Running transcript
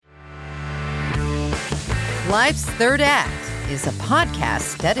Life's Third Act is a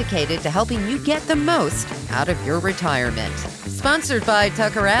podcast dedicated to helping you get the most out of your retirement. Sponsored by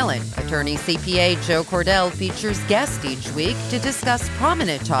Tucker Allen, attorney CPA Joe Cordell features guests each week to discuss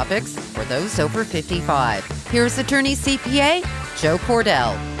prominent topics for those over 55. Here's attorney CPA Joe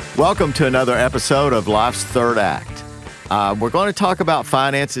Cordell. Welcome to another episode of Life's Third Act. We're going to talk about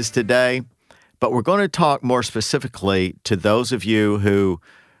finances today, but we're going to talk more specifically to those of you who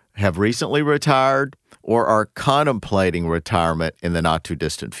have recently retired or are contemplating retirement in the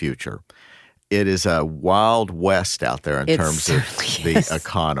not-too-distant future. It is a wild west out there in terms of the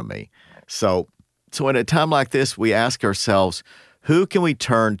economy. So in a time like this, we ask ourselves, who can we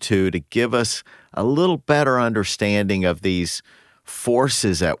turn to give us a little better understanding of these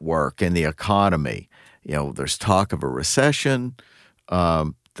forces at work in the economy? You know, there's talk of a recession,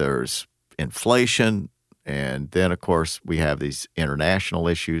 there's inflation, and then, of course, we have these international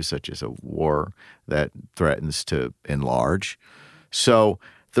issues such as a war that threatens to enlarge. So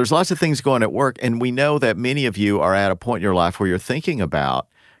there's lots of things going at work, and we know that many of you are at a point in your life where you're thinking about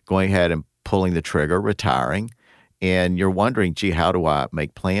going ahead and pulling the trigger, retiring, and you're wondering, gee, how do I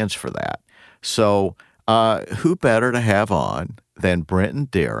make plans for that? So who better to have on than Brenton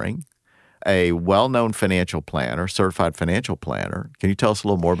Deering, a well-known financial planner, certified financial planner. Can you tell us a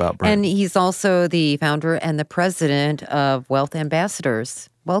little more about Brenton? And he's also the founder and the president of Wealth Ambassadors.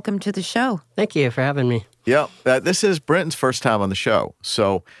 Welcome to the show. Thank you for having me. Yeah, this is Brenton's first time on the show.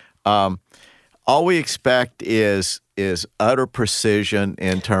 So all we expect is utter precision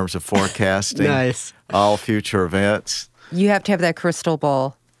in terms of forecasting Nice. all future events. You have to have that crystal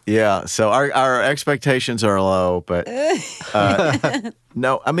ball. Yeah, so our expectations are low, but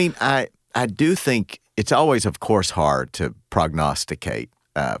no, I mean, I do think it's always, of course, hard to prognosticate.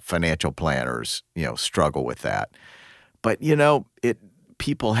 Financial planners, struggle with that. But,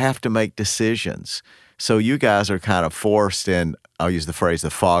 people have to make decisions. So you guys are kind of forced in, I'll use the phrase,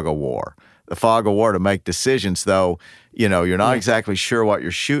 the fog of war. The fog of war to make decisions, though, you're not exactly sure what you're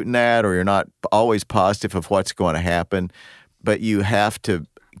shooting at, or you're not always positive of what's going to happen. But you have to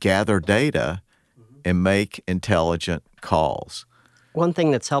gather data and make intelligent calls. One thing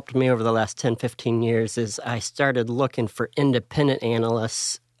that's helped me over the last 10, 15 years is I started looking for independent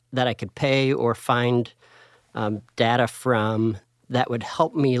analysts that I could pay or find data from that would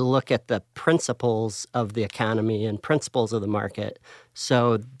help me look at the principles of the economy and principles of the market.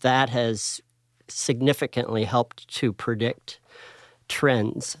 So that has significantly helped to predict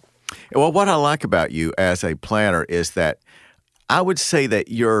trends. Well, what I like about you as a planner is that I would say that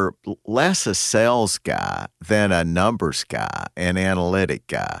you're less a sales guy than a numbers guy, an analytic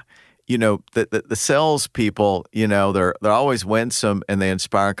guy. The sales people, they're always winsome and they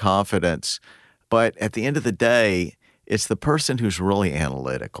inspire confidence. But at the end of the day, it's the person who's really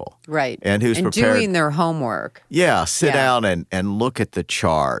analytical. Right. And who's prepared. Doing their homework. Yeah, sit down and look at the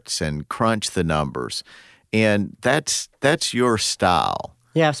charts and crunch the numbers. And that's your style.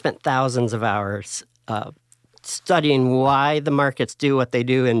 Yeah, I've spent thousands of hours studying why the markets do what they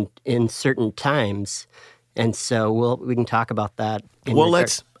do in certain times. And so we can talk about that.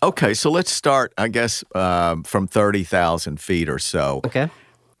 So let's start, I guess, from 30,000 feet or so. Okay.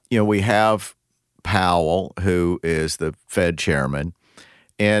 We have Powell, who is the Fed chairman,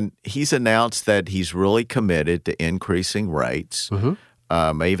 and he's announced that he's really committed to increasing rates,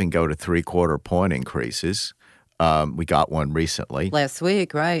 may even go to 3/4 point increases. We got one recently. Last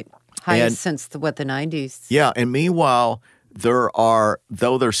week, right. Highest since the 90s. Yeah, and meanwhile, though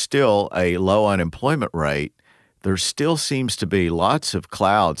there's still a low unemployment rate, there still seems to be lots of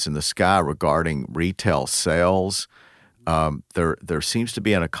clouds in the sky regarding retail sales. There seems to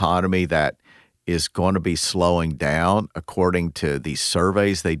be an economy that is going to be slowing down, according to these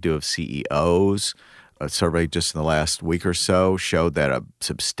surveys they do of CEOs. A survey just in the last week or so showed that a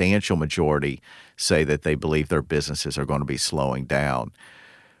substantial majority say that they believe their businesses are going to be slowing down.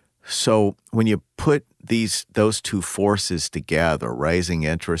 So when you put those two forces together, raising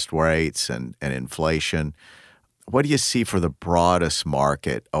interest rates and inflation, what do you see for the broadest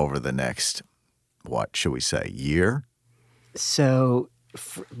market over the next, what should we say, year? So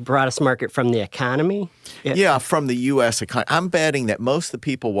broadest market from the economy? Yeah, from the U.S. economy. I'm betting that most of the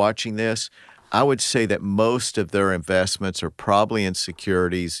people watching this, I would say that most of their investments are probably in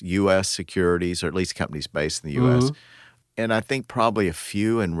securities, U.S. securities, or at least companies based in the U.S., and I think probably a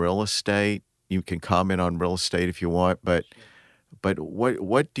few in real estate. You can comment on real estate if you want, but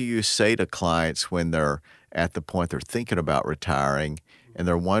what do you say to clients when they're at the point they're thinking about retiring and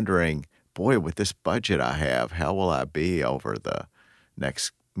they're wondering, boy, with this budget I have, how will I be over the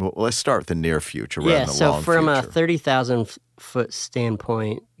next? Well, let's start with the near future rather than the long future. Yeah, so from a 30,000-foot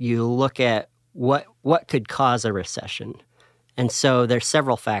standpoint, you look at what could cause a recession. And so there's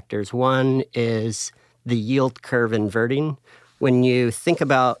several factors. One is the yield curve inverting. When you think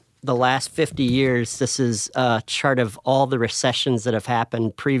about the last 50 years, this is a chart of all the recessions that have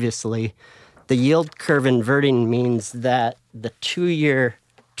happened previously. The yield curve inverting means that the 2-year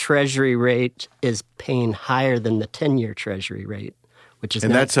Treasury rate is paying higher than the 10-year Treasury rate, which is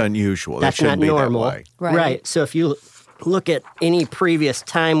that's unusual. That's that shouldn't not normal. Be that way. Right. So if you look at any previous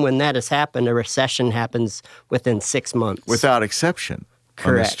time when that has happened, a recession happens within 6 months. Without exception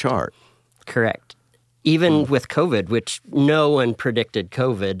on this chart. Correct. Even with COVID, which no one predicted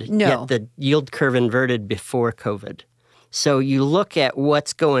COVID, yet the yield curve inverted before COVID. So you look at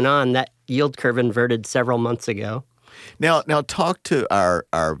what's going on, that yield curve inverted several months ago. Now talk to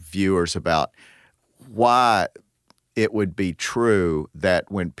our viewers about why it would be true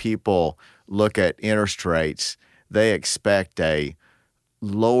that when people look at interest rates, they expect a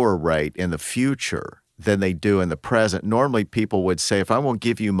lower rate in the future than they do in the present. Normally, people would say, if I won't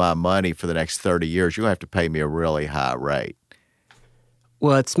give you my money for the next 30 years, you're going to have to pay me a really high rate.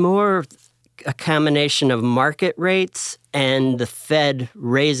 Well, it's more a combination of market rates and the Fed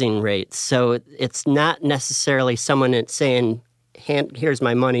raising rates. So it's not necessarily someone that's saying, here's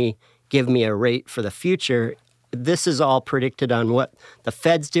my money, give me a rate for the future. This is all predicted on what the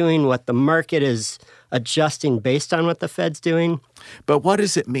Fed's doing, what the market is adjusting based on what the Fed's doing. But what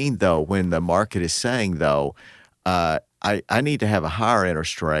does it mean, though, when the market is saying, though, I need to have a higher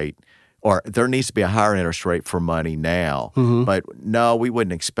interest rate, or there needs to be a higher interest rate for money now, but no, we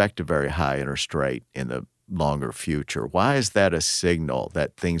wouldn't expect a very high interest rate in the longer future. Why is that a signal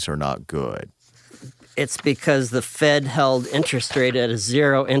that things are not good? It's because the Fed held interest rate at a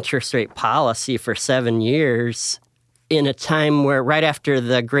zero interest rate policy for 7 years in a time where right after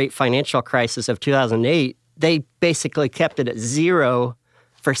the great financial crisis of 2008, they basically kept it at zero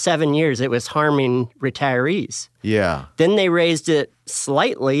for 7 years. It was harming retirees. Yeah. Then they raised it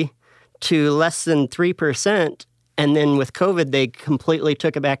slightly to less than 3%. And then with COVID, they completely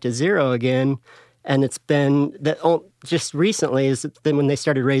took it back to zero again. And it's been just recently is then when they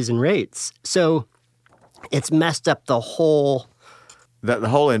started raising rates. So it's messed up the whole the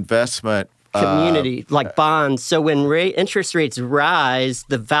whole investment community, like bonds. So when interest rates rise,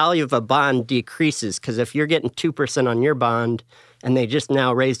 the value of a bond decreases because if you're getting 2% on your bond and they just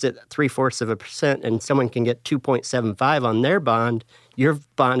now raised it 0.75% and someone can get 2.75 on their bond, your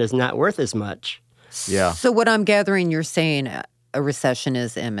bond is not worth as much. Yeah. So what I'm gathering, you're saying a recession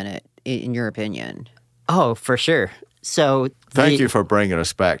is imminent, in your opinion. Oh, for sure. So thank you for bringing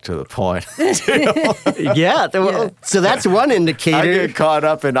us back to the point. So that's one indicator. I get caught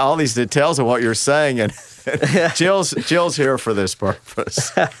up in all these details of what you're saying, and Jill's here for this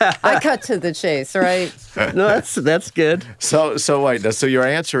purpose. I cut to the chase, right? No, that's good. So wait. So your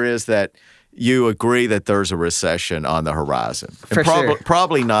answer is that you agree that there's a recession on the horizon, for sure.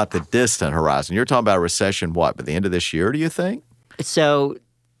 Probably not the distant horizon. You're talking about a recession. What, by the end of this year? Do you think? So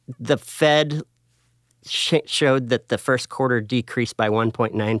the Fed showed that the first quarter decreased by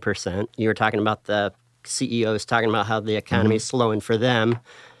 1.9%. You were talking about the CEOs talking about how the economy is slowing for them.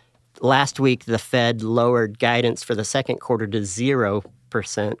 Last week, the Fed lowered guidance for the second quarter to 0%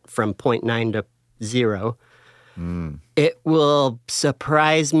 from 0.9 to 0. It will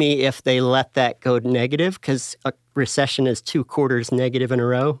surprise me if they let that go negative because a recession is 2 quarters negative in a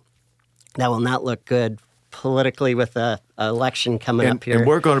row. That will not look good politically with an election coming up here. And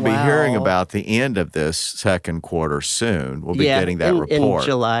we're going to be hearing about the end of this second quarter soon. We'll be getting that report. In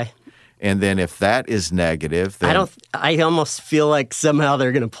July. And then if that is negative, then I almost feel like somehow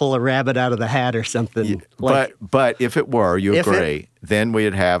they're going to pull a rabbit out of the hat or something. But if it were, you agree, then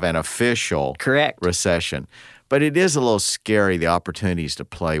we'd have an official recession. But it is a little scary, the opportunities to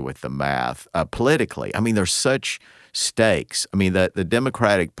play with the math politically. I mean, there's such stakes. I mean, the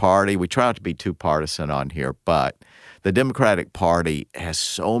Democratic Party, we try not to be too partisan on here, but the Democratic Party has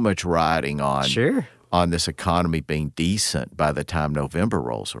so much riding on this economy being decent by the time November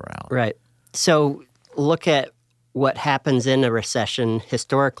rolls around. Right. So look at what happens in a recession.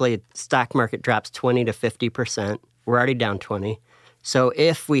 Historically, the stock market drops 20 to 50%. We're already down 20. So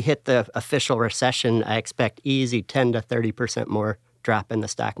if we hit the official recession, I expect easy 10 to 30% more drop in the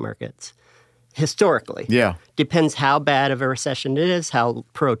stock markets. Historically. Yeah. Depends how bad of a recession it is, how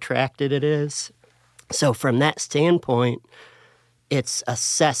protracted it is. So from that standpoint, it's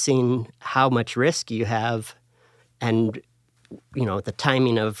assessing how much risk you have and, the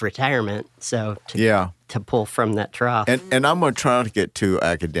timing of retirement. So to pull from that trough. And I'm going to try not to get too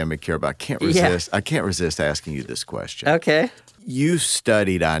academic here, but I can't resist. I can't resist asking you this question. You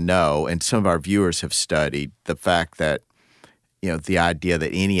studied, I know, and some of our viewers have studied the fact that the idea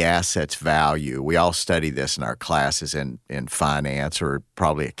that any asset's value, we all study this in our classes in finance or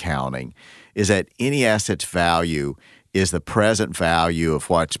probably accounting, is that any asset's value is the present value of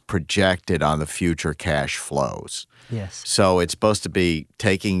what's projected on the future cash flows. Yes. So it's supposed to be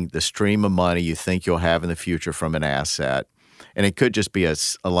taking the stream of money you think you'll have in the future from an asset, and it could just be a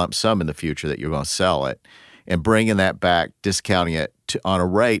lump sum in the future that you're going to sell it, and bringing that back, discounting it on a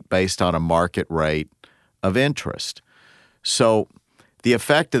rate based on a market rate of interest. So the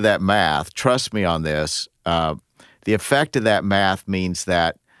effect of that math, trust me on this, the effect of that math means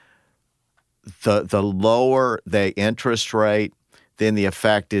that the lower the interest rate, then the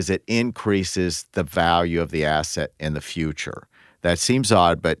effect is it increases the value of the asset in the future. That seems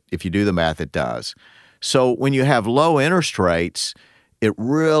odd, but if you do the math, it does. So when you have low interest rates, it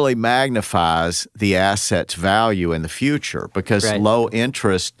really magnifies the asset's value in the future because low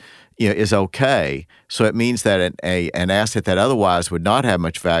interest is okay. So it means that an asset that otherwise would not have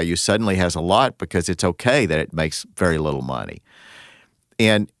much value suddenly has a lot because it's okay that it makes very little money.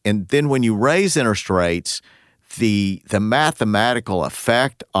 And then when you raise interest rates, the mathematical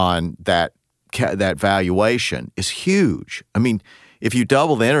effect on that valuation is huge. I mean, if you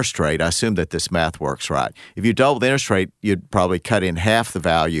double the interest rate, I assume that this math works right. If you double the interest rate, you'd probably cut in half the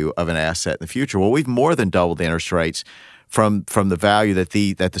value of an asset in the future. Well, we've more than doubled the interest rates from the value that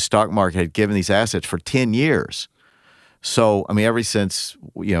the stock market had given these assets for 10 years. So, I mean, ever since,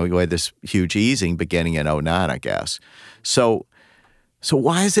 we had this huge easing beginning in 2009, I guess. So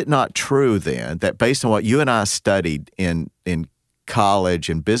why is it not true then that based on what you and I studied in college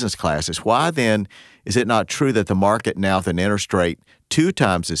and business classes, why then is it not true that the market now with an interest rate 2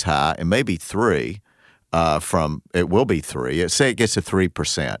 times as high and maybe 3 it will be 3, say it gets to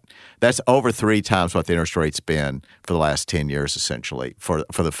 3%. That's over 3 times what the interest rate's been for the last 10 years essentially for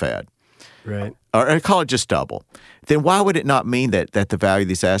the Fed. Right. Or call it just double. Then why would it not mean that the value of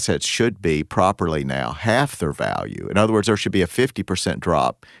these assets should be properly now half their value? In other words, there should be a 50%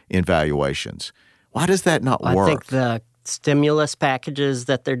 drop in valuations. Why does that not work? I think the stimulus packages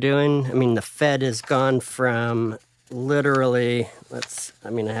that they're doing, the Fed has gone from literally, I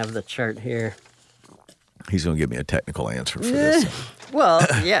have the chart here. He's going to give me a technical answer for this. Well,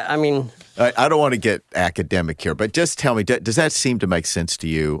 yeah, I don't want to get academic here, but just tell me, does that seem to make sense to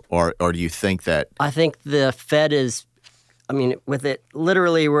you, or do you think that? I think the Fed is, with it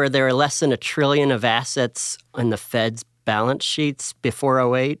literally where there are less than $1 trillion of assets on the Fed's balance sheets before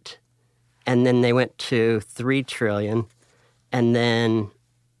 2008, and then they went to $3 trillion, and then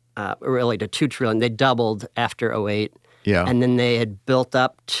really to $2 trillion. They doubled after 2008. Yeah. And then they had built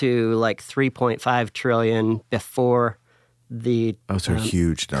up to like $3.5 trillion before the those are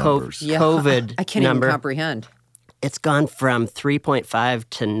huge numbers. COVID I can't number. even comprehend. It's gone from 3.5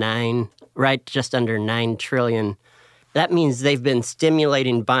 to 9, right just under 9 trillion. That means they've been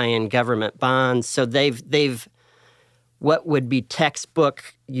stimulating buying government bonds. So they've what would be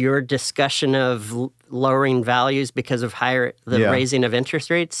textbook your discussion of lowering values because of raising of interest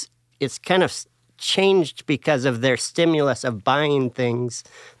rates. It's kind of changed because of their stimulus of buying things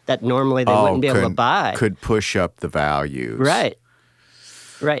that normally they wouldn't be able to buy. Could push up the values. Right.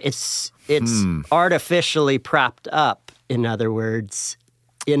 It's artificially propped up, in other words,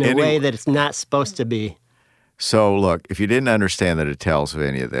 in a way that it's not supposed to be. So, look, if you didn't understand the details of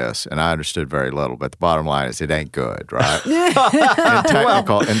any of this, and I understood very little, but the bottom line is it ain't good, right?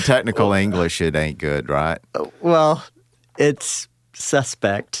 in technical English, it ain't good, right? Well, it's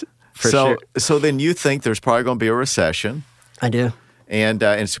suspect. Sure. So then you think there's probably going to be a recession. I do. And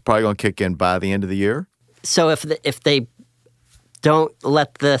it's probably going to kick in by the end of the year? So if they don't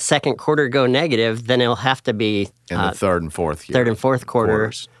let the second quarter go negative, then it'll have to be in the third and fourth year. Third and fourth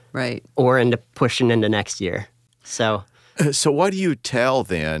quarters. Right. Or pushing into next year. So what do you tell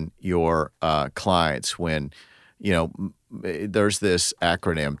then your clients when, there's this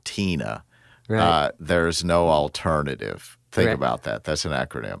acronym TINA, right. There's no alternative. Think right. about that. That's an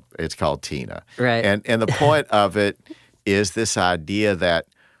acronym. It's called TINA. Right. And the point of it is this idea that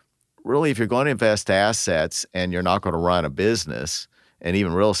really if you're going to invest assets and you're not going to run a business, and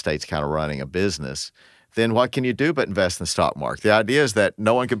even real estate's kind of running a business, then what can you do but invest in the stock market? The idea is that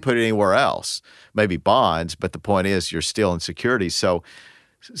no one can put it anywhere else, maybe bonds, but the point is you're still in securities. So,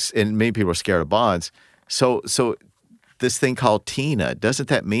 and many people are scared of bonds. So this thing called TINA, doesn't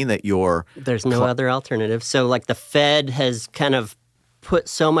that mean that there's no other alternative? So like the Fed has kind of put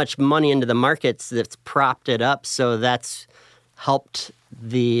so much money into the markets that's propped it up, so that's helped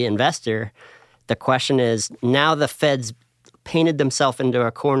the investor. The question is, now the Fed's painted themselves into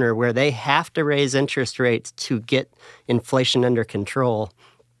a corner where they have to raise interest rates to get inflation under control.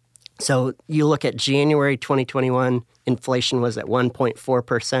 So you look at January 2021, inflation was at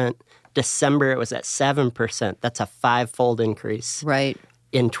 1.4%. December, it was at 7%. That's a 5-fold increase Right.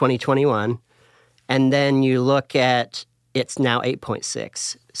 in 2021. And then you look at it's now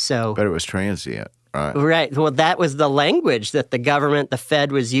 8.6. So, But it was transient, right? right. Well, that was the language that the government, the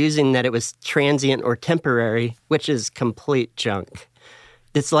Fed, was using, that it was transient or temporary, which is complete junk.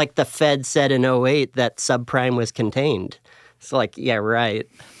 It's like the Fed said in 2008 that subprime was contained. It's like, yeah, right.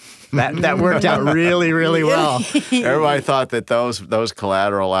 That worked out really, really well. Everybody thought that those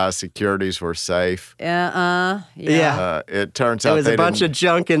collateralized securities were safe. Yeah. It turns It out was they a bunch didn't. of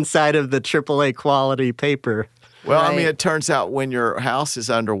junk inside of the AAA quality paper. Well, I mean, Right. it turns out when your house is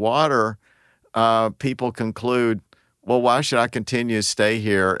underwater, people conclude, well, why should I continue to stay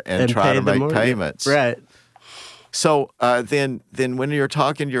here and try pay to the make mortgage. payments? Right. So then when you're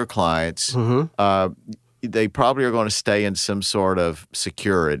talking to your clients, they probably are going to stay in some sort of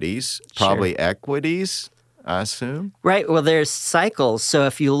securities, probably equities, I assume. Right. Well, there's cycles. So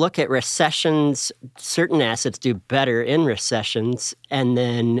if you look at recessions, certain assets do better in recessions. And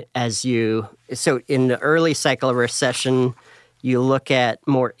then so in the early cycle of recession, you look at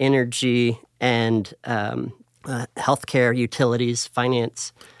more energy and healthcare, utilities,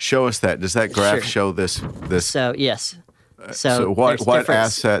 finance. Show us that. Does that graph Sure. show this? So, yes. So what there's what different-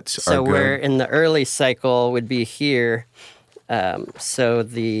 assets are So good? we're in the early cycle would be here. So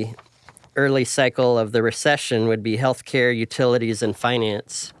the early cycle of the recession would be healthcare, utilities, and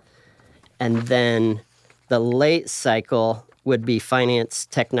finance. And then the late cycle would be finance,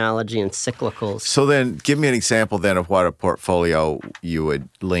 technology, and cyclicals. So then give me an example then of what a portfolio you would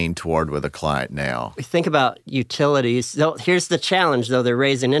lean toward with a client now. We think about utilities. Here's the challenge, though. They're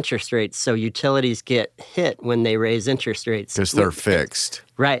raising interest rates, so utilities get hit when they raise interest rates. Because they're fixed.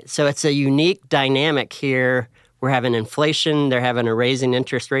 Right. So it's a unique dynamic here. We're having inflation. They're having a raising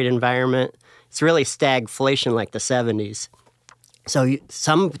interest rate environment. It's really stagflation like the 70s. So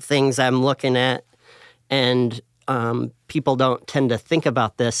some things I'm looking at, and people don't tend to think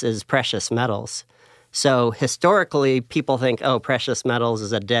about this, as precious metals. So historically, people think, oh, precious metals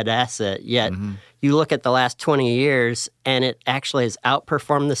is a dead asset. Yet you look at the last 20 years, and it actually has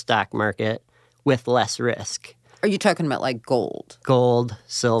outperformed the stock market with less risk. Are you talking about like gold? Gold,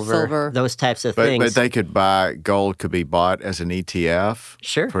 silver, those types of things. But they could buy, gold could be bought as an ETF.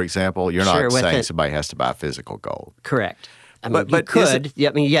 Sure. For example, you're Sure, not with saying it. somebody has to buy physical gold. Correct. I mean, But you is could.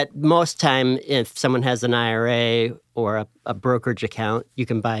 I mean, yet most time, if someone has an IRA or a brokerage account, you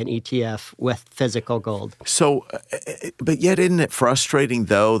can buy an ETF with physical gold. So, but yet isn't it frustrating,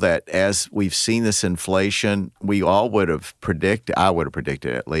 though, that as we've seen this inflation, we all would have predicted, I would have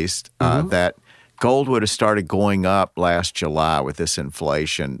predicted at least, that gold would have started going up last July with this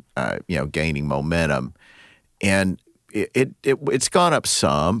inflation, gaining momentum. And it's gone up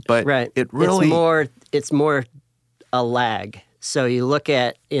some, but Right. it really... It's more a lag. So you look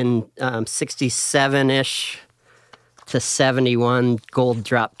at in 67-ish to 71, gold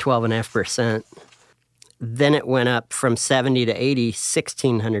dropped 12.5%. Then it went up from 70 to 80,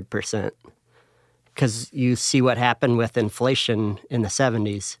 1,600%. Because you see what happened with inflation in the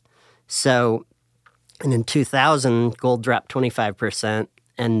 70s. So, and in 2000, gold dropped 25%.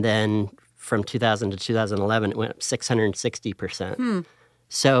 And then from 2000 to 2011, it went up 660%.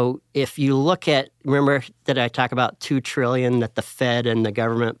 So if you look at, remember that I talk about $2 trillion that the Fed and the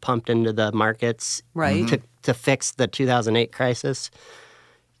government pumped into the markets Right. to fix the 2008 crisis?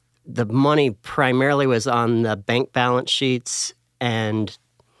 The money primarily was on the bank balance sheets and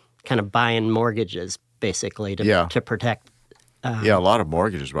kind of buying mortgages, basically, to protect. Yeah, a lot of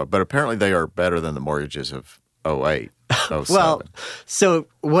mortgages, but apparently they are better than the mortgages of 2008, 07. Well, so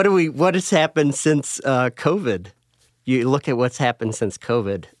what has happened since COVID? You look at what's happened since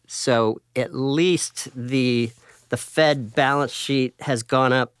COVID. So at least the Fed balance sheet has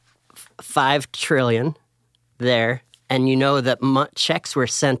gone up $5 trillion there, and you know that checks were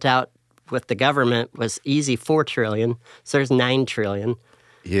sent out with the government was easy $4 trillion. So there's $9 trillion.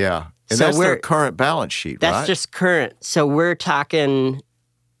 Yeah. And So that's their we're- current balance sheet, That's right? just current. So we're talking,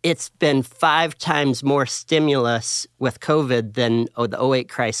 it's been 5 times more stimulus with COVID than the 2008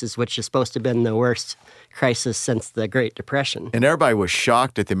 crisis, which is supposed to have been the worst crisis since the Great Depression. And everybody was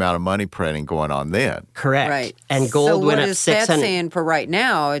shocked at the amount of money printing going on then. Correct. Right. And gold went up So what is that 600. saying for right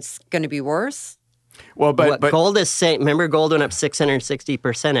now? It's going to be worse? Well, but Gold is saying, remember, gold went up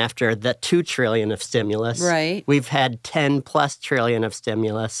 660% after the $2 trillion of stimulus. Right. We've had 10 plus trillion of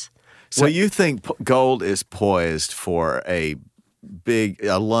stimulus. so you think gold is poised for a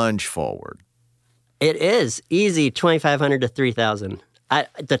lunge forward? It is easy, 2,500 to 3,000.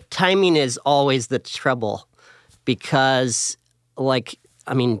 The timing is always the trouble because,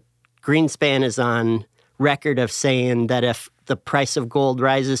 Greenspan is on record of saying that if the price of gold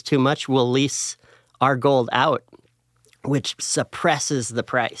rises too much, we'll lease our gold out, which suppresses the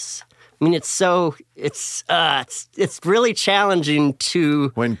price. I mean, it's really challenging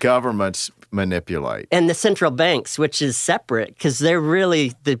to... When governments manipulate. And the central banks, which is separate, because they're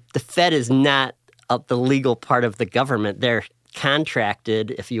really... The Fed is not the legal part of the government. They're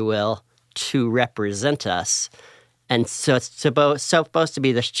contracted, if you will, to represent us. And so it's supposed to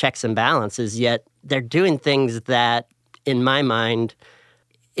be this checks and balances, yet they're doing things that, in my mind,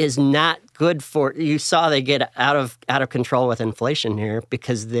 is not good for... You saw they get out of control with inflation here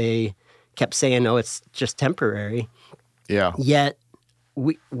because they kept saying, "Oh, it's just temporary." Yeah. Yet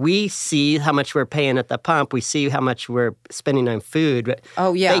we see how much we're paying at the pump. We see how much we're spending on food.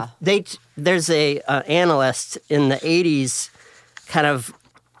 Oh, yeah. There's a analyst in the 80s kind of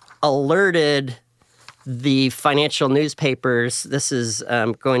alerted the financial newspapers. This is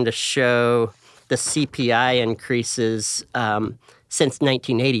going to show the CPI increases since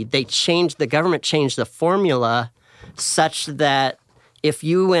 1980. The government changed the formula such that if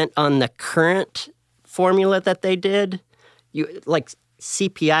you went on the current formula that they did,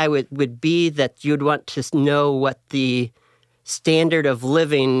 CPI would be that you'd want to know what the standard of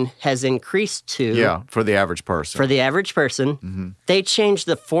living has increased to. Yeah, for the average person. For the average person. Mm-hmm. They changed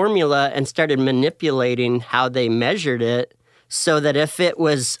the formula and started manipulating how they measured it so that if it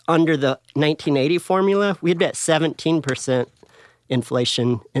was under the 1980 formula, we'd be at 17%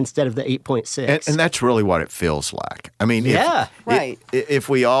 inflation instead of the 8.6. And that's really what it feels like. I mean, if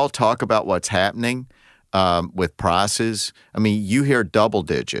we all talk about what's happening with prices, I mean, you hear double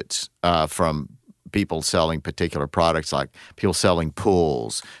digits from people selling particular products, like people selling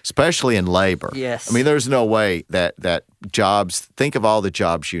pools, especially in labor. Yes. I mean, there's no way that jobs, think of all the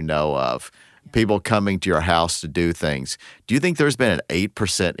jobs you know of, people coming to your house to do things. Do you think there's been an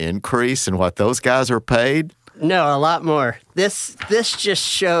 8% increase in what those guys are paid? No, a lot more. This just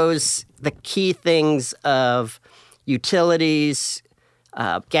shows the key things of utilities,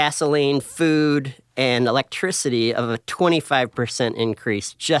 gasoline, food, and electricity of a 25%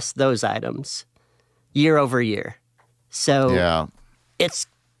 increase, just those items, year over year. So it's,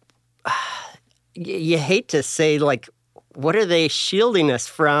 you hate to say, like, what are they shielding us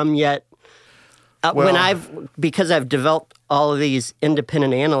from? Yet, because I've developed all of these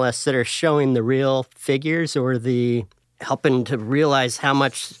independent analysts that are showing the real figures or helping to realize how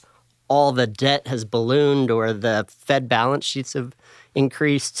much all the debt has ballooned or the Fed balance sheets have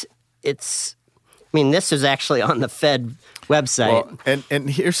increased. This is actually on the Fed website. Well, and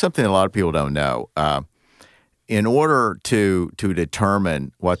here's something a lot of people don't know. In order to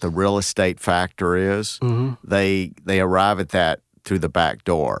determine what the real estate factor is, mm-hmm. they arrive at that through the back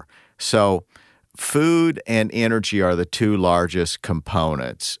door. So food and energy are the two largest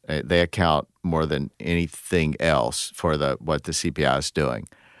components. They account more than anything else for what the CPI is doing.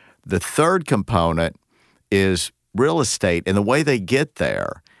 The third component is real estate, and the way they get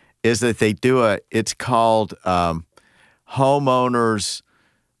there is that they do it's called homeowners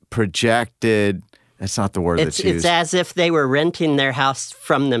projected. That's not the word that's used. It's as if they were renting their house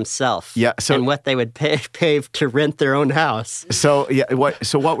from themselves. Yeah, and what they would pay to rent their own house. So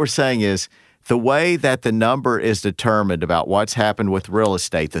what we're saying is the way that the number is determined about what's happened with real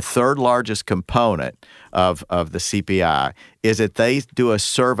estate, the third largest component of the CPI, is that they do a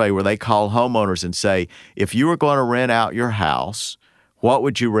survey where they call homeowners and say, if you were going to rent out your house, what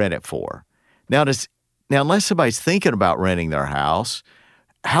would you rent it for? Now, unless somebody's thinking about renting their house,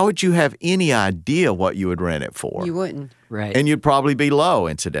 how would you have any idea what you would rent it for? You wouldn't. Right. And you'd probably be low,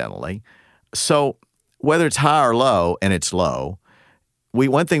 incidentally. So whether it's high or low, and it's low,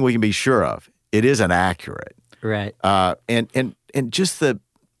 one thing we can be sure of, it isn't accurate. Right. And just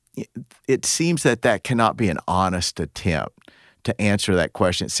it seems that cannot be an honest attempt to answer that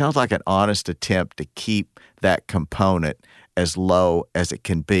question. It sounds like an honest attempt to keep that component as low as it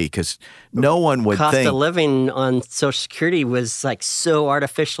can be, because no one would think... Cost of living on Social Security was like so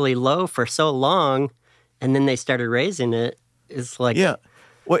artificially low for so long, and then they started raising it. It's like... Yeah.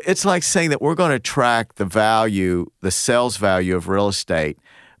 Well, it's like saying that we're going to track the sales value of real estate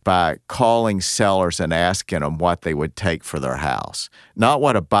by calling sellers and asking them what they would take for their house. Not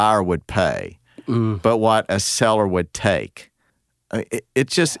what a buyer would pay, but what a seller would take.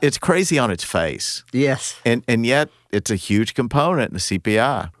 It's crazy on its face. Yes. And yet it's a huge component in the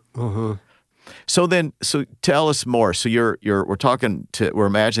CPI. Mm-hmm. So tell us more. So we're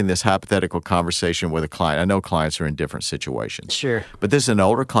imagining this hypothetical conversation with a client. I know clients are in different situations. Sure. But this is an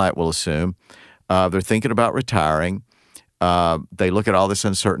older client, we'll assume. They're thinking about retiring. They look at all this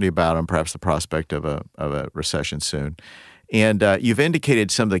uncertainty about them, perhaps the prospect of a recession soon. And you've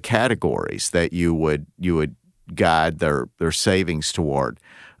indicated some of the categories that you would guide their savings toward.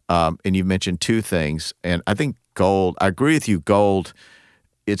 And you mentioned two things. And I think gold, I agree with you, gold,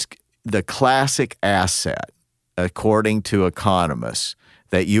 it's the classic asset, according to economists,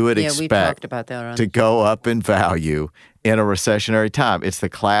 that you would we expect talked about that to go up in value in a recessionary time. It's the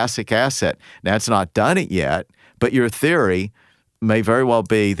classic asset. Now, it's not done it yet, but your theory may very well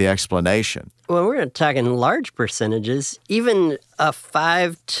be the explanation. Well, we're talking large percentages. Even a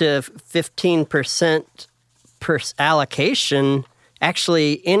 5 to 15% per allocation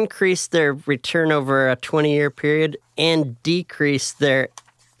actually increase their return over a 20-year period and decrease their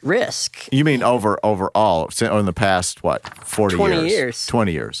risk. You mean overall, in the past, 40 years? 20 years.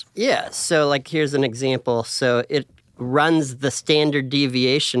 20 years. Yeah. So, here's an example. So it runs the standard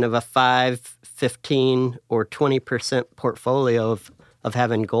deviation of a 5, 15, or 20% portfolio of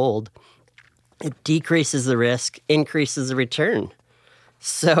having gold. It decreases the risk, increases the return.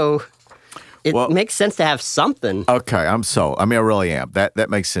 So it makes sense to have something. Okay, I really am. That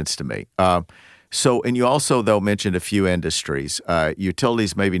makes sense to me. And you also, though, mentioned a few industries.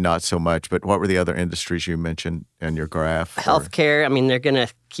 Utilities, maybe not so much, but what were the other industries you mentioned in your graph? Healthcare. They're going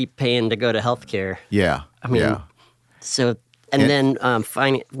to keep paying to go to healthcare. Yeah. So, then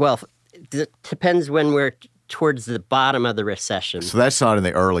it depends when we're towards the bottom of the recession. So that's not in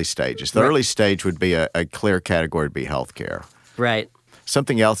the early stages. The early stage would be a clear category to be healthcare. Right.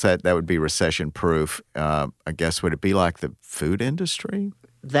 Something else that would be recession-proof, I guess, would it be like the food industry?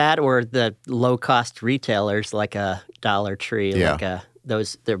 That or the low-cost retailers like a Dollar Tree,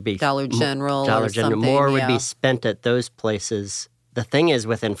 there'd be Dollar General. Dollar or General. something, More would be spent at those places. The thing is,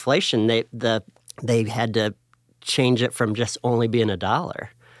 with inflation, they had to change it from just only being $1.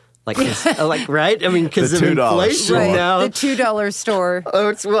 Right? Because of inflation now. The $2 store.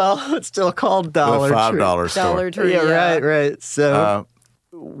 It's still called Dollar Tree. The $5 store. Dollar Tree. Yeah, right. So,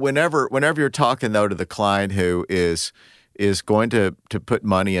 whenever you're talking though to the client who is going to put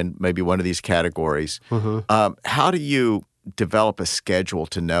money in maybe one of these categories, how do you develop a schedule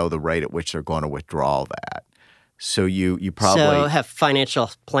to know the rate at which they're going to withdraw that? So you probably have financial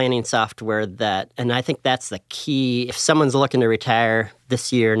planning software and I think that's the key. If someone's looking to retire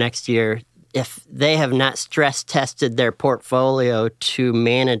this year, next year, if they have not stress tested their portfolio to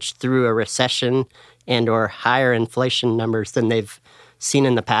manage through a recession and or higher inflation numbers than they've seen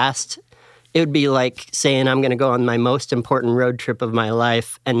in the past, it would be like saying I'm going to go on my most important road trip of my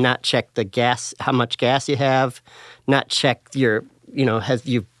life and not check the gas, how much gas you have, not check your have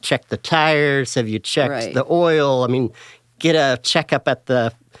you checked the tires? Have you checked the oil? Get a checkup at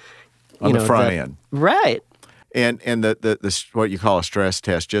the front end. Right. And the what you call a stress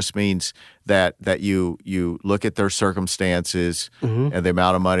test just means that you look at their circumstances and the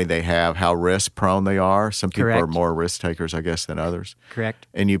amount of money they have, how risk prone they are. Some people are more risk takers, I guess, than others. Correct.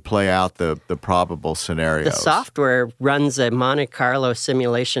 And you play out the probable scenarios. The software runs a Monte Carlo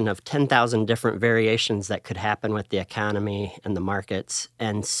simulation of 10,000 different variations that could happen with the economy and the markets.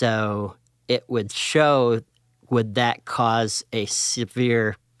 And so it would show, would that cause a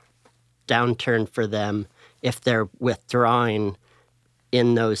severe downturn for them if they're withdrawing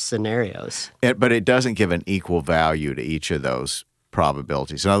in those scenarios. But it doesn't give an equal value to each of those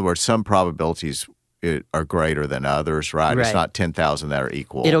probabilities. In other words, some probabilities are greater than others, right? It's not 10,000 that are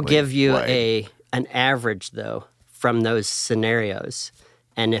equal. It'll give you an average, though, from those scenarios.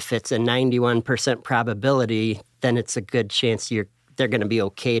 And if it's a 91% probability, then it's a good chance they're going to be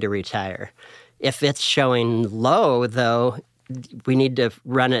okay to retire. If it's showing low, though, we need to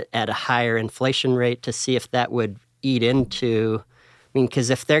run it at a higher inflation rate to see if that would eat into, because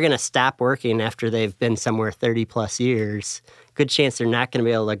if they're going to stop working after they've been somewhere 30 plus years, good chance they're not going to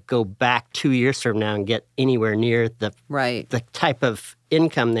be able to go back 2 years from now and get anywhere near the type of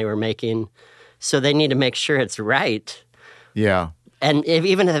income they were making. So they need to make sure it's right. Yeah. And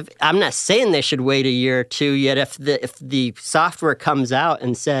even if I'm not saying they should wait a year or two, yet if the software comes out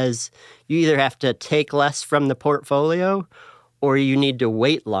and says you either have to take less from the portfolio or you need to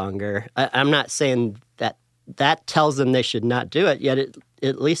wait longer, I'm not saying that tells them they should not do it, yet it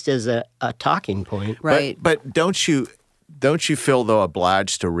at least is a talking point. Right. But don't you feel, though,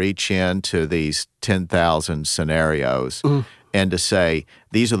 obliged to reach into these 10,000 scenarios and to say,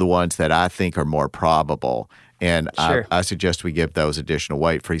 these are the ones that I think are more probable, and Sure. I suggest we give those additional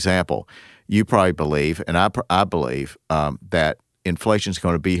weight. For example, you probably believe, and I believe, that inflation is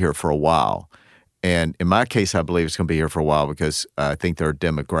going to be here for a while. And in my case, I believe it's going to be here for a while because I think there are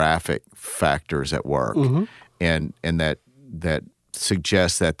demographic factors at work, and that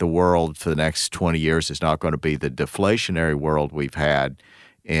suggests that the world for the next 20 years is not going to be the deflationary world we've had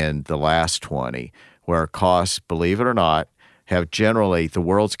in the last 20, where costs, believe it or not, have generally, the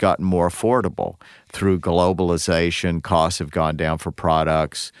world's gotten more affordable through globalization. Costs have gone down for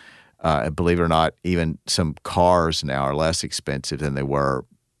products. Believe it or not, even some cars now are less expensive than they were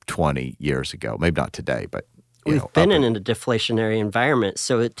 20 years ago. Maybe not today, but we've been in a deflationary environment,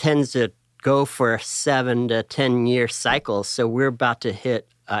 so it tends to go for 7 to 10 year cycles. So we're about to hit,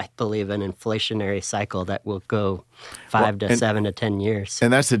 I believe, an inflationary cycle that will go 7 to 10 years.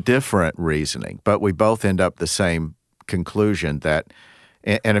 And that's a different reasoning, but we both end up the same conclusion that,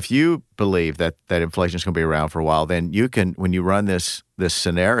 and if you believe that inflation is going to be around for a while, then you can, when you run this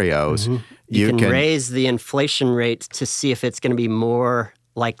scenarios, you can raise the inflation rate to see if it's going to be more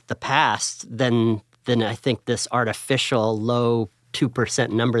like the past than I think this artificial low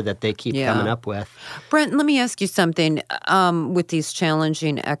 2% number that they keep coming up with. Brent, let me ask you something. With these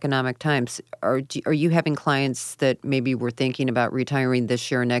challenging economic times, are you having clients that maybe were thinking about retiring this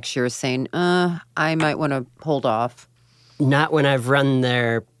year or next year saying, I might want to hold off? Not when I've run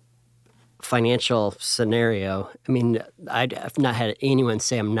their financial scenario. I mean, I've not had anyone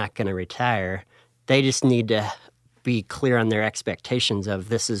say I'm not going to retire. They just need to be clear on their expectations of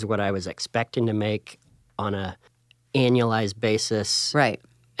this is what I was expecting to make on a annualized basis, right?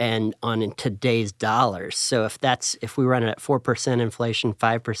 And on today's dollars. So if we run it at 4% inflation,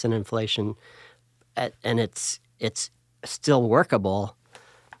 5% inflation, and it's still workable,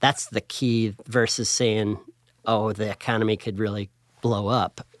 that's the key versus saying, oh, the economy could really blow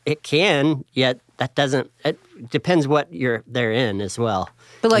up. It can, yet that doesn't. It depends what they're in as well.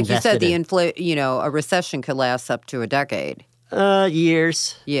 But like you said, a recession could last up to a decade.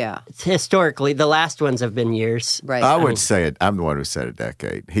 Years. Yeah. Historically, the last ones have been years. Right. I would say it. I'm the one who said a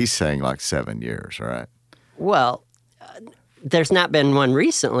decade. He's saying like 7 years, right? Well, there's not been one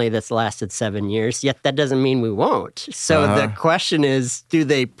recently that's lasted 7 years, yet that doesn't mean we won't. So the question is, do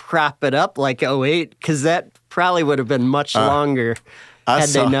they prop it up like 2008? Because that probably would have been much longer had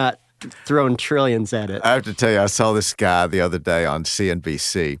they not thrown trillions at it. I have to tell you, I saw this guy the other day on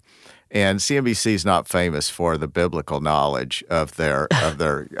CNBC. And CNBC is not famous for the biblical knowledge of their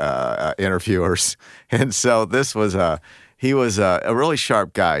interviewers, and so this was he was a really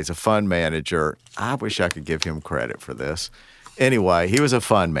sharp guy. He's a fund manager. I wish I could give him credit for this. Anyway, he was a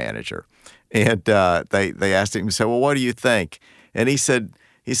fund manager, and they asked him, said, "Well, what do you think?" And he said,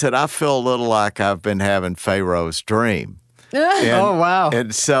 "I feel a little like I've been having Pharaoh's dream." Oh wow!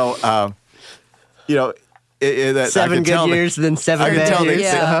 And so, that 7 good years, then 7 bad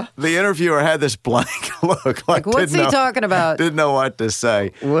years. The interviewer had this blank look. Like what's he talking about? Didn't know what to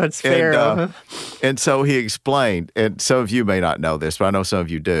say. What's Pharaoh? And so he explained, and some of you may not know this, but I know some of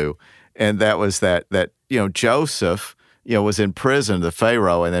you do, and that was that Joseph, was in prison, the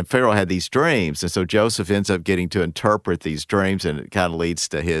Pharaoh, and then Pharaoh had these dreams, and so Joseph ends up getting to interpret these dreams, and it kind of leads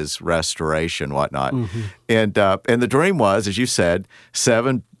to his restoration, whatnot. Mm-hmm. And the dream was, as you said,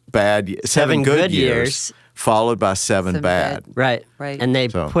 7 good years. Followed by 7 bad. Right. And they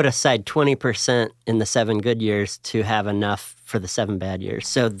put aside 20% in the 7 good years to have enough for the 7 bad years.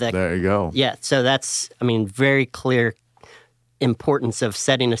 So there you go. Yeah, so that's, very clear importance of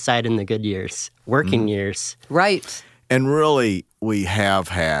setting aside in the good years, working years. Right. And really, we have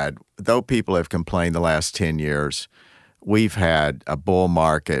had, though people have complained the last 10 years, we've had a bull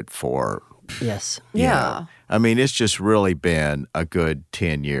market for... Yes. Yeah. It's just really been a good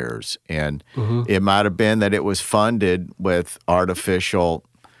 10 years. And it might have been that it was funded with artificial,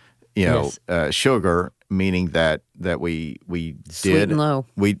 sugar, meaning that we Sweet did... and low.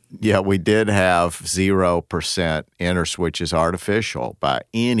 We did have 0% interest, which is artificial by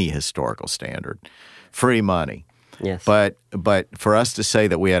any historical standard. Free money. Yes. But for us to say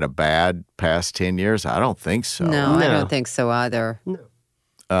that we had a bad past 10 years, I don't think so. No, I don't think so either. No.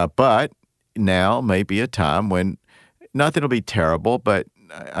 But now may be a time when, not that it'll be terrible, but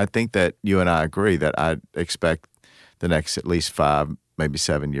I think that you and I agree that I expect the next at least 5, maybe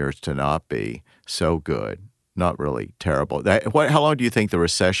 7 years to not be so good, not really terrible. How long do you think the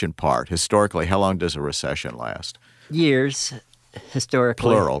recession part, historically, how long does a recession last? Years, historically.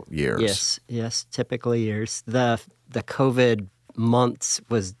 Plural, years. Yes, typically years. The COVID months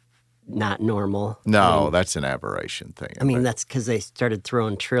was not normal. No, that's an aberration thing. That's because they started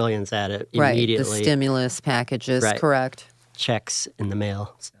throwing trillions at it right, immediately. The stimulus packages, right. Correct. Checks in the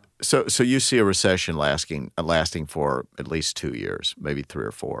mail. So you see a recession lasting for at least 2 years, maybe 3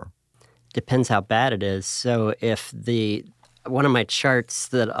 or 4. Depends how bad it is. So if one of my charts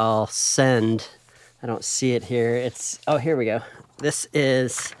that I'll send, I don't see it here. Here we go. This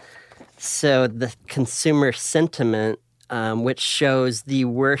is, the consumer sentiment, which shows the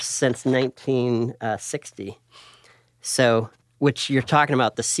worst since 1960. So, which you're talking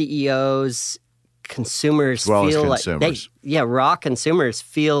about, the CEOs consumers As well as feel consumers. raw consumers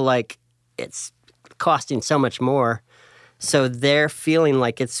feel like it's costing so much more. So they're feeling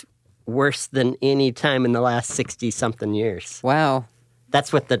like it's worse than any time in the last 60-something years. Wow.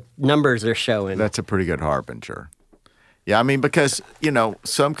 That's what the numbers are showing. That's a pretty good harbinger. Yeah, I mean, because,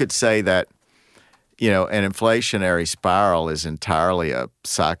 some could say that, an inflationary spiral is entirely a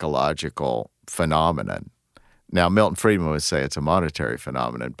psychological phenomenon. Now, Milton Friedman would say it's a monetary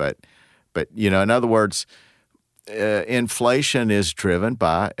phenomenon, but in other words, inflation is driven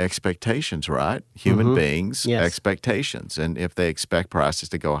by expectations, right? Human beings' Yes. expectations. And if they expect prices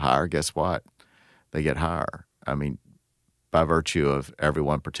to go higher, guess what? They get higher. I mean, by virtue of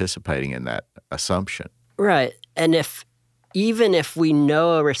everyone participating in that assumption. Right. And even if we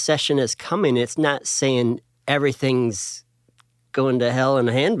know a recession is coming, it's not saying everything's going to hell in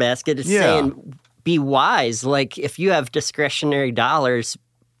a handbasket. It's saying be wise. Like if you have discretionary dollars,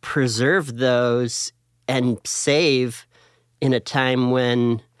 preserve those and save in a time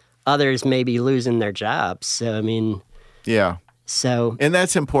when others may be losing their jobs. So, I mean, Yeah. so. And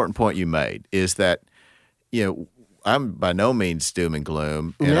that's an important point you made, is that, I'm by no means doom and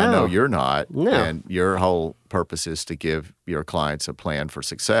gloom, and I know you're not. No. And your whole purpose is to give your clients a plan for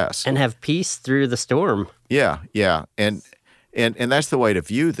success. And have peace through the storm. Yeah. And that's the way to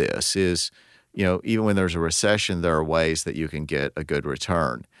view this is, even when there's a recession, there are ways that you can get a good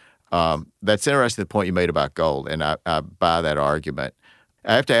return. That's interesting, the point you made about gold, and I buy that argument.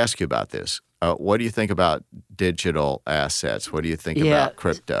 I have to ask you about this. What do you think about digital assets? What do you think about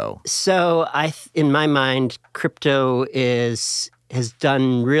crypto? So in my mind, crypto has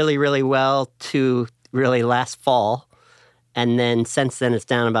done really, really well to really last fall. And then since then, it's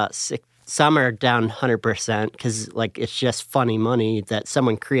down about some are down 100% because it's just funny money that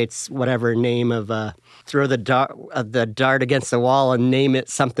someone creates whatever name of throw the dart against the wall and name it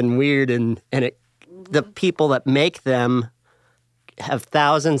something weird. And the people that make them have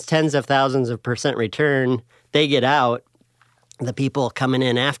thousands, tens of thousands of % return. They get out. The people coming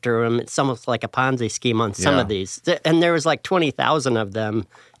in after them, it's almost like a Ponzi scheme on some of these. And there was 20,000 of them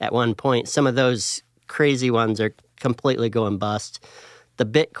at one point. Some of those crazy ones are completely going bust. The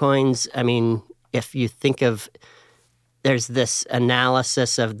Bitcoins, I mean, if you think of, there's this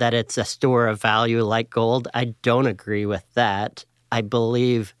analysis of that it's a store of value like gold. I don't agree with that. I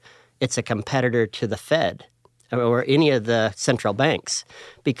believe it's a competitor to the Fed or any of the central banks.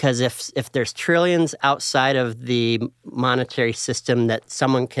 Because if there's trillions outside of the monetary system that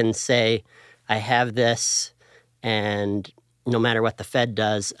someone can say, I have this, and no matter what the Fed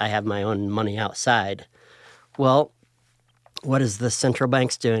does, I have my own money outside. Well, what is the central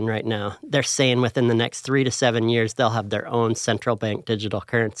banks doing right now? They're saying within the next 3 to 7 years, they'll have their own central bank digital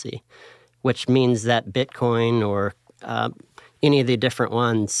currency, which means that Bitcoin or any of the different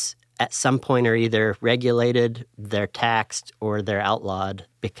ones at some point are either regulated, they're taxed, or they're outlawed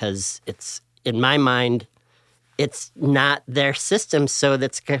because it's, in my mind, it's not their system, so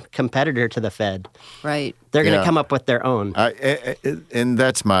that's a competitor to the Fed. Right. They're going to come up with their own. And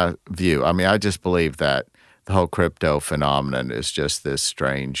that's my view. I mean, I just believe that the whole crypto phenomenon is just this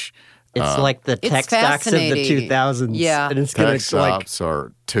strange. It's like the tech stocks of the 2000s. Yeah. And it's Tech going to stocks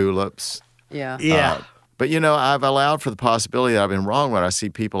or tulips. Yeah. Yeah. But, I've allowed for the possibility that I've been wrong when I see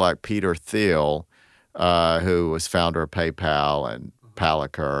people like Peter Thiel, who was founder of PayPal, and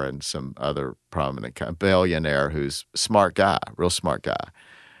Palantir and some other prominent billionaire who's a smart guy, real smart guy.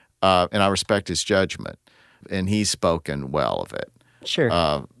 And I respect his judgment. And he's spoken well of it.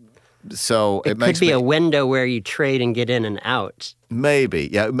 Sure. So it makes could be me, a window where you trade and get in and out. Maybe.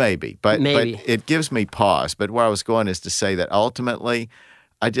 But it gives me pause. But where I was going is to say that ultimately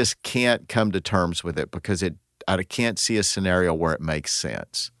I just can't come to terms with it because I can't see a scenario where it makes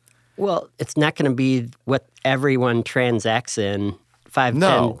sense. Well, it's not going to be what everyone transacts in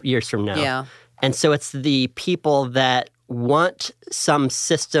 10 years from now. Yeah. And so it's the people that want some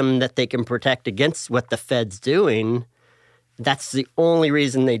system that they can protect against what the Fed's doing. That's the only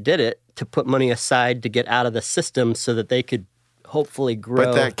reason they did it, to put money aside to get out of the system so that they could hopefully grow.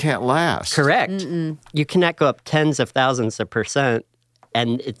 But that can't last. Correct. You cannot go up tens of thousands of %.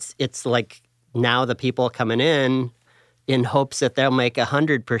 And it's like now the people coming in hopes that they'll make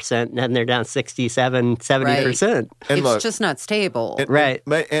 100%, and then they're down 67, 70%. And it's look, just not stable. Right.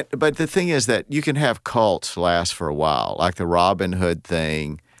 But the thing is that you can have cults last for a while, like the Robin Hood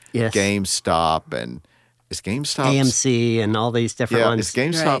thing, Yes. GameStop, and is GameStop AMC and all these different ones. Is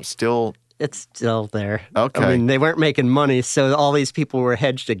GameStop still? It's still there. Okay. I mean, they weren't making money, so all these people were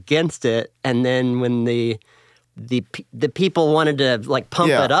hedged against it. And then when the people wanted to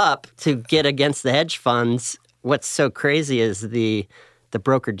pump it up to get against the hedge funds, what's so crazy is the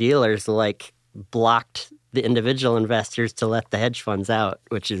broker dealers blocked the individual investors to let the hedge funds out,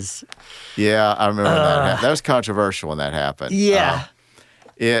 which is... Yeah, I remember when that happened. That was controversial when that happened. Yeah.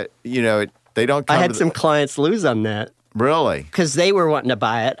 They don't come I had some clients lose on that. Really? Because they were wanting to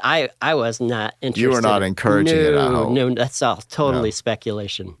buy it. I was not interested. You were not encouraging it, I hope. No, that's all totally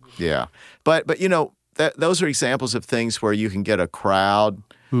speculation. Yeah. But those are examples of things where you can get a crowd,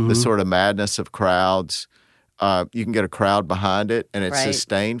 the sort of madness of crowds. You can get a crowd behind it, and it's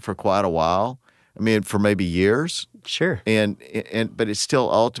sustained for quite a while. I mean, for maybe years. Sure. But it still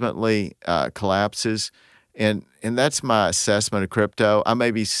ultimately collapses. And that's my assessment of crypto. I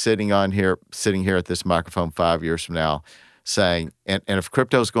may be sitting here at this microphone 5 years from now saying, and if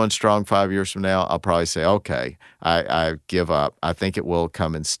crypto's going strong 5 years from now, I'll probably say, okay, I give up. I think it will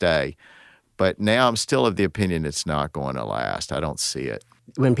come and stay. But now I'm still of the opinion it's not going to last. I don't see it.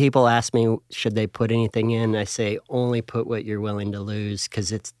 When people ask me, should they put anything in, I say only put what you're willing to lose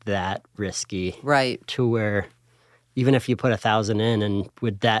because it's that risky. Right. To where even if you put 1,000 in, and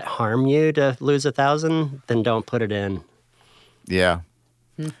would that harm you to lose 1,000? Then don't put it in. Yeah.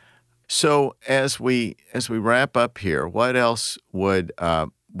 So as we wrap up here, what else would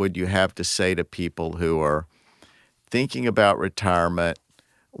you have to say to people who are thinking about retirement,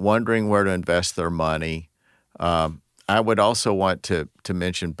 wondering where to invest their money? I would also want to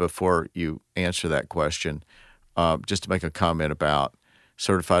mention before you answer that question, just to make a comment about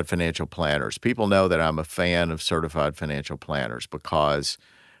certified financial planners. People know that I'm a fan of certified financial planners because,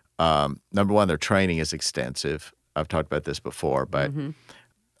 number one, their training is extensive. I've talked about this before, but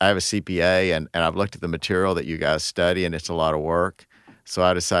I have a CPA, and I've looked at the material that you guys study, and it's a lot of work. So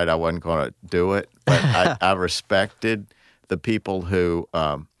I decided I wasn't going to do it. But I respected the people who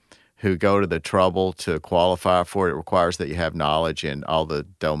go to the trouble to qualify for it. It requires that you have knowledge in all the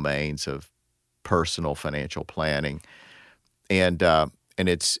domains of personal financial planning, and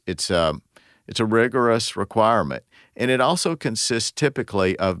it's a rigorous requirement. And it also consists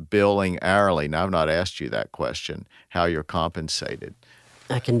typically of billing hourly. Now, I've not asked you that question, how you're compensated.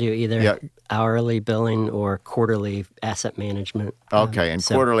 I can do either hourly billing or quarterly asset management. Okay, and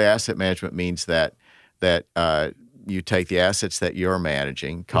quarterly asset management means that you take the assets that you're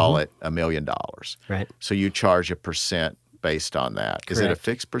managing, call it $1 million. Right. So you charge a percent based on that. Correct. Is it a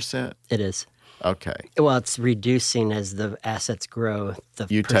fixed percent? It is. Okay. Well, it's reducing as the assets grow.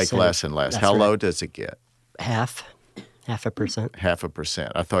 You take less and less. How low does it get? Half a percent.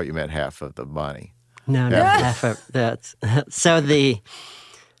 0.5%. I thought you meant half of the money. No, half of that's so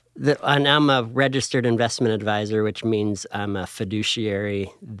and I'm a registered investment advisor, which means I'm a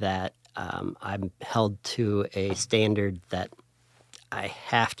fiduciary that I'm held to a standard that I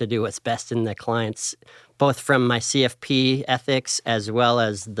have to do what's best in the clients, both from my CFP ethics as well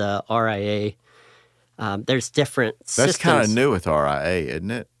as the RIA. There's different systems. That's kind of new with RIA,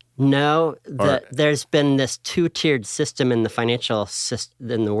 isn't it? No, there's been this two-tiered system in the financial system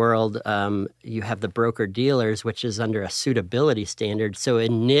in the world. You have the broker-dealers, which is under a suitability standard. So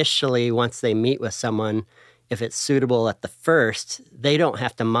initially, once they meet with someone, if it's suitable at the first, they don't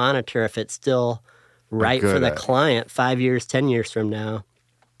have to monitor if it's still right for the client 5 years, 10 years from now.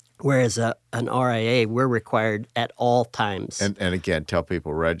 Whereas an RIA, we're required at all times. And again, tell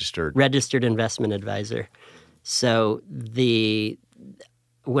people registered. Registered investment advisor. So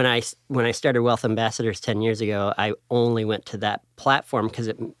when I started Wealth Ambassadors 10 years ago, I only went to that platform because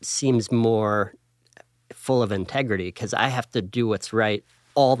it seems more full of integrity because I have to do what's right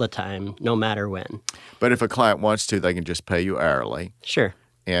all the time, no matter when. But if a client wants to, they can just pay you hourly. Sure.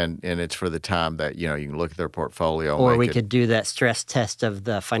 And it's for the time that, you can look at their portfolio. Or we could do that stress test of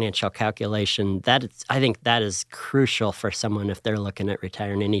the financial calculation. I think that is crucial for someone if they're looking at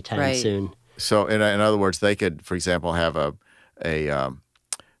retiring anytime soon. So in other words, they could, for example, have a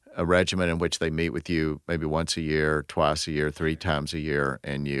regimen in which they meet with you maybe once a year, twice a year, 3 times a year,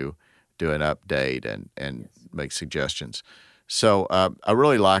 and you do an update and make suggestions. So I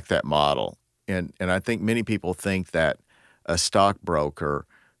really like that model. And I think many people think that a stockbroker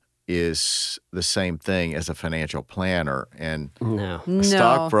is the same thing as a financial planner. And a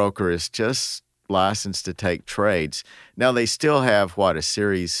stockbroker is just licensed to take trades. Now, they still have, a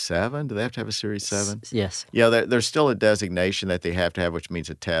Series 7? Do they have to have a Series 7? Yes. Yeah, there's still a designation that they have to have, which means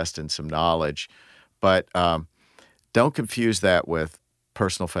a test and some knowledge. But don't confuse that with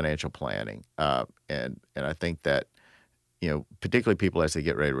personal financial planning. And I think that, particularly people as they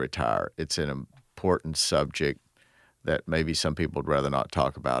get ready to retire, it's an important subject that maybe some people would rather not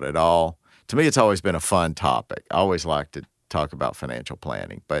talk about at all. To me, it's always been a fun topic. I always like to talk about financial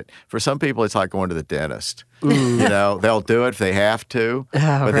planning. But for some people, it's like going to the dentist. They'll do it if they have to,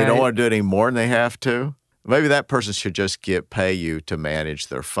 but they don't want to do it any more than they have to. Maybe that person should just pay you to manage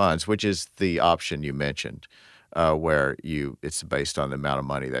their funds, which is the option you mentioned, where it's based on the amount of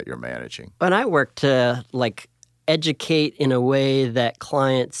money that you're managing. And I work to educate in a way that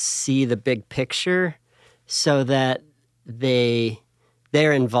clients see the big picture, so that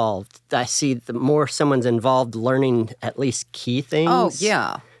they're involved. I see the more someone's involved learning at least key things. Oh,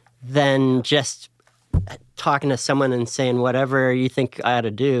 yeah. Than just talking to someone and saying whatever you think I ought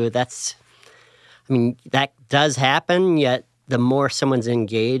to do. That does happen, yet the more someone's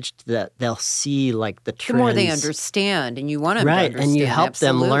engaged, they'll see the trends. The more they understand, and you want them to understand. And you help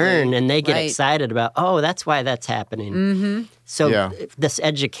absolutely. them learn, and they get excited about, oh, that's why that's happening. Mm-hmm. So this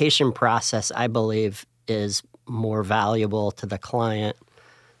education process, I believe, is more valuable to the client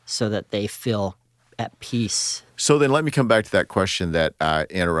so that they feel at peace. So then let me come back to that question that I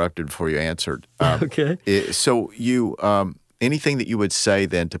interrupted before you answered. Okay. So you, anything that you would say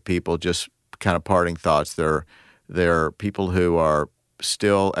then to people, just kind of parting thoughts, there are people who are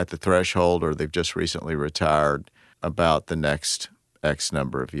still at the threshold or they've just recently retired about the next X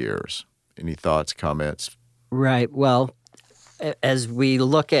number of years. Any thoughts, comments? Right. Well, as we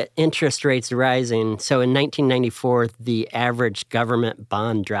look at interest rates rising, so in 1994, the average government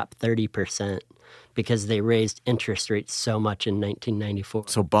bond dropped 30%. Because they raised interest rates so much in 1994.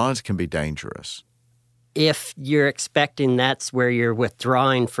 So bonds can be dangerous. If you're expecting that's where you're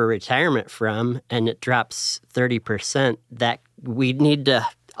withdrawing for retirement from, and it drops 30%, that we need to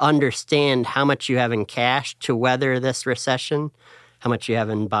understand how much you have in cash to weather this recession, how much you have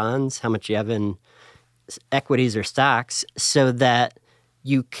in bonds, how much you have in equities or stocks, so that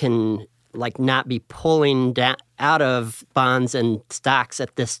you can not be pulling out of bonds and stocks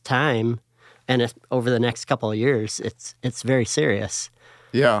at this time. And over the next couple of years, it's very serious.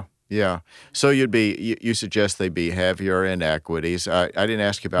 Yeah. So you suggest they be heavier in equities. I didn't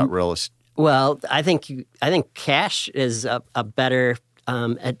ask you about real estate. Well, I think cash is a better.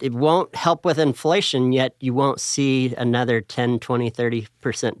 It won't help with inflation, yet you won't see another 10, 20,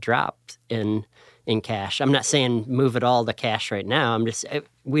 30% drop in cash. I'm not saying move it all to cash right now.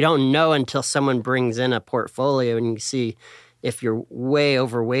 We don't know until someone brings in a portfolio and you see. If you're way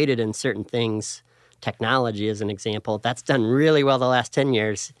overweighted in certain things, technology as an example, that's done really well the last 10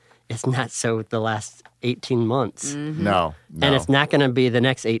 years. It's not so the last 18 months. Mm-hmm. No. And it's not going to be the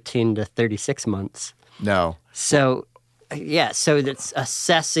next 18 to 36 months. No. So, so it's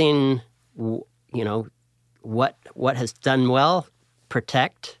assessing, what has done well,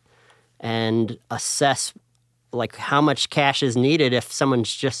 protect, and assess how much cash is needed if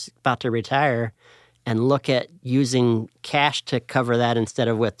someone's just about to retire, and look at using cash to cover that instead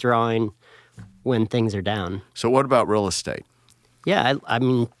of withdrawing when things are down. So what about real estate? Yeah,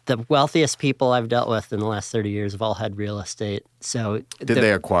 the wealthiest people I've dealt with in the last 30 years have all had real estate. So did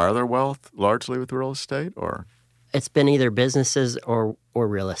they acquire their wealth largely with real estate, or? It's been either businesses or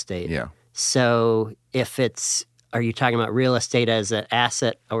real estate. Yeah. So are you talking about real estate as an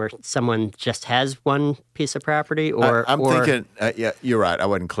asset, or someone just has one piece of property? I'm thinking, yeah, you're right. I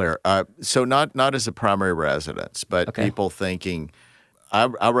wasn't clear. So not as a primary residence, but people thinking, I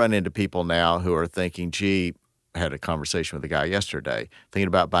run into people now who are thinking, gee, I had a conversation with a guy yesterday, thinking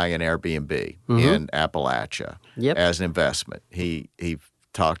about buying an Airbnb in Appalachia as an investment. He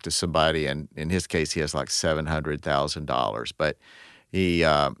talked to somebody, and in his case, he has $700,000, but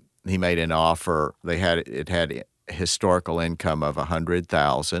he made an offer. It had historical income of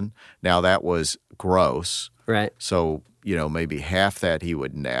 $100,000. Now that was gross, right? So maybe half that he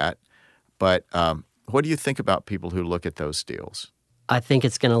would net. But what do you think about people who look at those deals? I think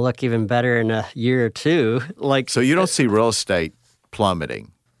it's going to look even better in a year or two. So you don't see real estate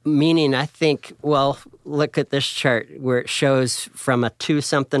plummeting? Meaning, I think. Well, look at this chart where it shows from a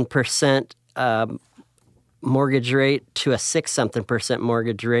 2-something% mortgage rate to a 6-something%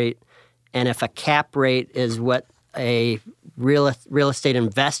 mortgage rate. And if a cap rate is what a real estate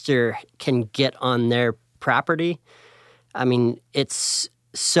investor can get on their property, it's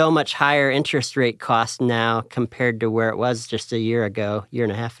so much higher interest rate cost now compared to where it was just a year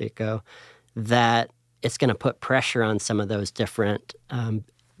and a half ago, that it's going to put pressure on some of those different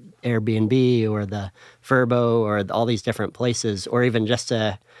Airbnb or the Vrbo or all these different places, or even just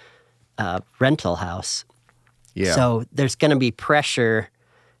a rental house. Yeah. So there's going to be pressure.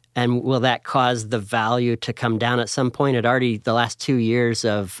 And will that cause the value to come down at some point? The last 2 years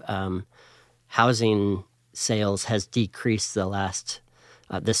of housing sales has decreased the last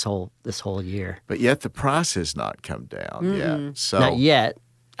this whole year. But yet the price has not come down yet. So not yet.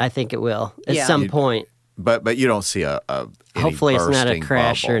 I think it will at some point. But you don't see any hopefully it's not a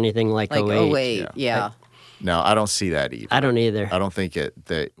crash bubble. Or anything like 08. No, I don't see that either. I don't either. I don't think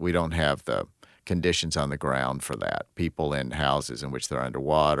that we don't have the conditions on the ground for that. People in houses in which they're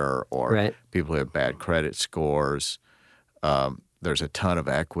underwater, or Right. people who have bad credit scores. There's a ton of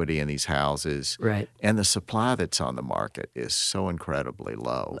equity in these houses. Right. And the supply that's on the market is so incredibly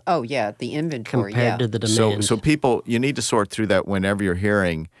low. Oh, yeah, the inventory, Compared to the demand. So people, you need to sort through that whenever you're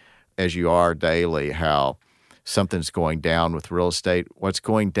hearing, as you are daily, how something's going down with real estate. What's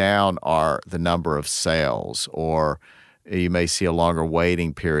going down are the number of sales, or you may see a longer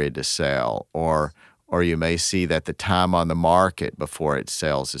waiting period to sell, or you may see that the time on the market before it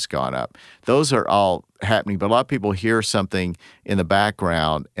sells has gone up. Those are all happening, but a lot of people hear something in the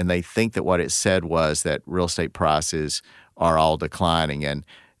background and they think that what it said was that real estate prices are all declining. And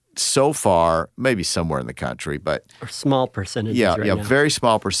so far, maybe somewhere in the country, but Or small percentages yeah, right yeah, now. very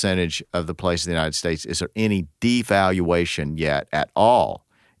small percentage of the places in the United States. Is there any devaluation yet at all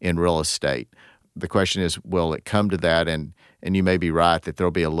in real estate? The question is, will it come to that? And you may be right that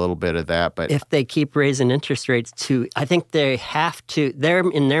there'll be a little bit of that, but If they keep raising interest rates I think they have to,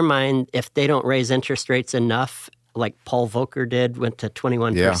 in their mind, if they don't raise interest rates enough, like Paul Volcker did, went to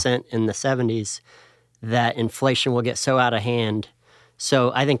 21% in the 70s, that inflation will get so out of hand.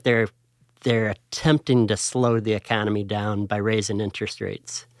 So I think they're attempting to slow the economy down by raising interest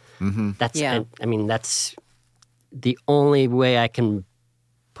rates. Mm-hmm. That's, Yeah. I mean, that's the only way I can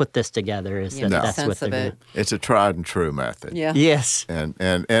put this together is Yeah, that make that's sense what they're of doing. it. it's a tried and true method. Yeah. Yes, And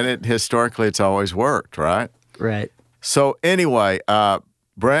it historically it's always worked, right? right. So anyway,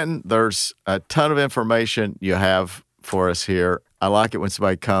 Brenton, there's a ton of information you have for us here. I like it when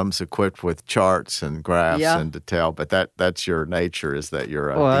somebody comes equipped with charts and graphs Yeah. and detail, but that's your nature, is that you're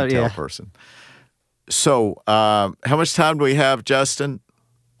a Well, detail yeah. person. So how much time do we have, Justin?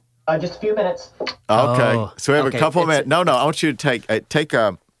 Just a few minutes. Okay, Oh, so we have okay. a couple of It's- minutes. No, I want you to take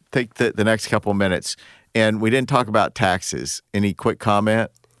the next couple of minutes. And we didn't talk about taxes. Any quick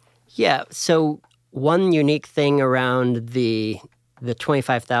comment? Yeah. So one unique thing around the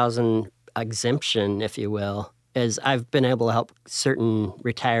 25,000 exemption, if you will, is I've been able to help certain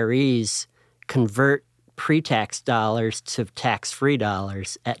retirees convert pre-tax dollars to tax-free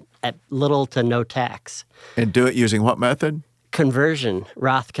dollars at little to no tax. And do it using what method? Conversion,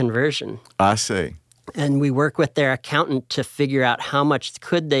 Roth conversion. I see. And we work with their accountant to figure out how much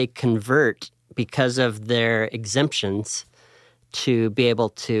could they convert because of their exemptions to be able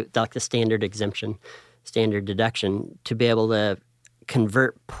to, like the standard exemption, standard deduction, to be able to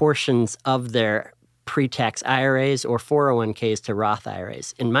convert portions of their pre-tax IRAs or 401ks to Roth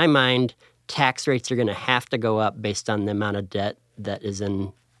IRAs. In my mind, tax rates are going to have to go up based on the amount of debt that is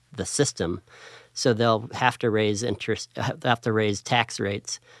in the system. So they'll have to raise tax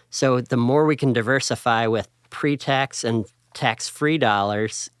rates. So the more we can diversify with pre-tax and tax-free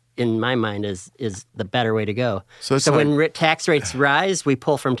dollars, in my mind, is the better way to go. So it's when tax rates rise, we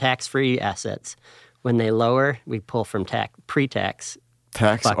pull from tax-free assets. When they lower, we pull from pre-tax.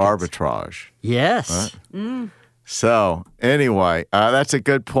 Tax buckets. arbitrage. Yes. So anyway, that's a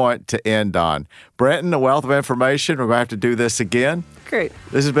good point to end on. Brenton, a wealth of information. We're going to have to do this again. Great.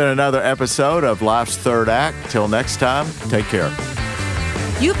 This has been another episode of Life's Third Act. Till next time, take care.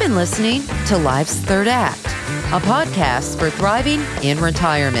 You've been listening to Life's Third Act, a podcast for thriving in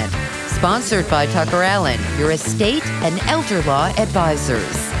retirement. Sponsored by Tucker Allen, your estate and elder law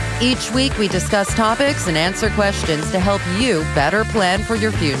advisors. Each week, we discuss topics and answer questions to help you better plan for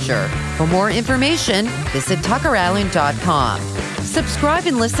your future. For more information, visit tuckerallen.com. Subscribe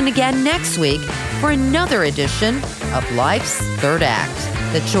and listen again next week for another edition of Life's Third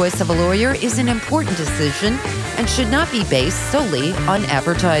Act. The choice of a lawyer is an important decision and should not be based solely on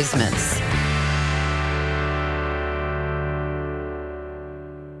advertisements.